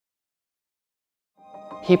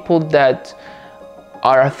people that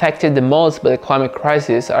are affected the most by the climate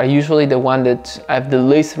crisis are usually the ones that have the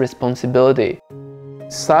least responsibility.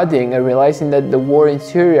 Studying and realizing that the war in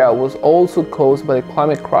Syria was also caused by the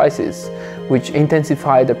climate crisis, which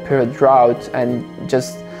intensified the period drought and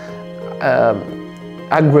just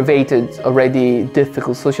aggravated already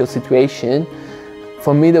difficult social situation.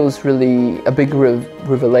 For me, that was really a big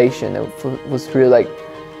revelation. It was really like,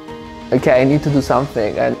 okay, I need to do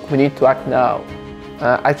something and we need to act now.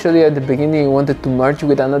 Actually, at the beginning, we wanted to merge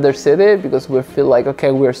with another city because we feel like, okay,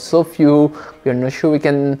 we're so few, we're not sure we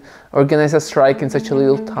can organize a strike in such a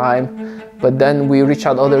little time. But then we reached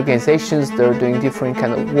out to other organizations, they're doing different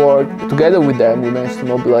kind of work. Together with them, we managed to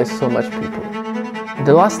mobilize so much people.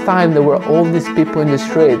 The last time there were all these people in the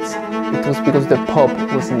streets, it was because the Pope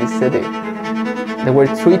was in the city. There were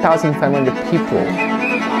 3,500 people.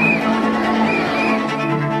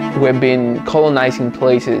 We've been colonizing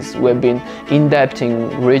places, we've been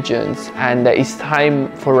indebting regions, and it's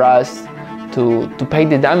time for us to pay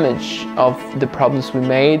the damage of the problems we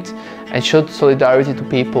made and show solidarity to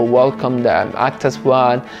people, welcome them, act as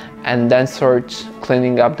one, and then start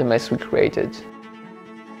cleaning up the mess we created.